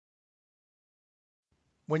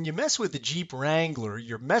When you mess with the Jeep Wrangler,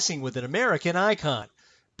 you're messing with an American icon.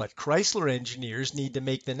 But Chrysler engineers need to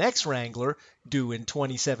make the next Wrangler, due in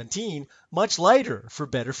 2017, much lighter for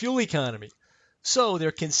better fuel economy. So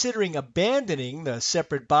they're considering abandoning the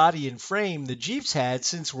separate body and frame the Jeeps had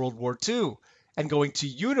since World War II and going to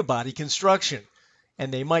Unibody construction.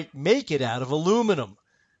 And they might make it out of aluminum.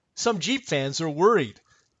 Some Jeep fans are worried,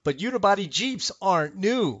 but Unibody Jeeps aren't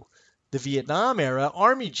new. The Vietnam-era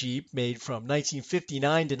Army Jeep, made from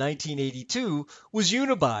 1959 to 1982, was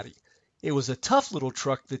unibody. It was a tough little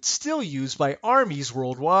truck that's still used by armies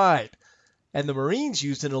worldwide. And the Marines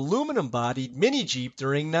used an aluminum-bodied mini Jeep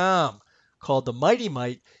during Nam. Called the Mighty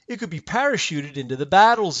Mite, it could be parachuted into the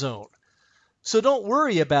battle zone. So don't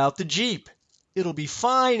worry about the Jeep. It'll be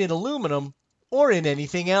fine in aluminum or in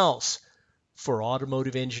anything else. For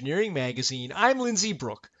Automotive Engineering Magazine, I'm Lindsay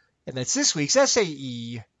Brooke, and that's this week's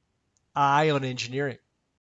SAE Eye on Engineering.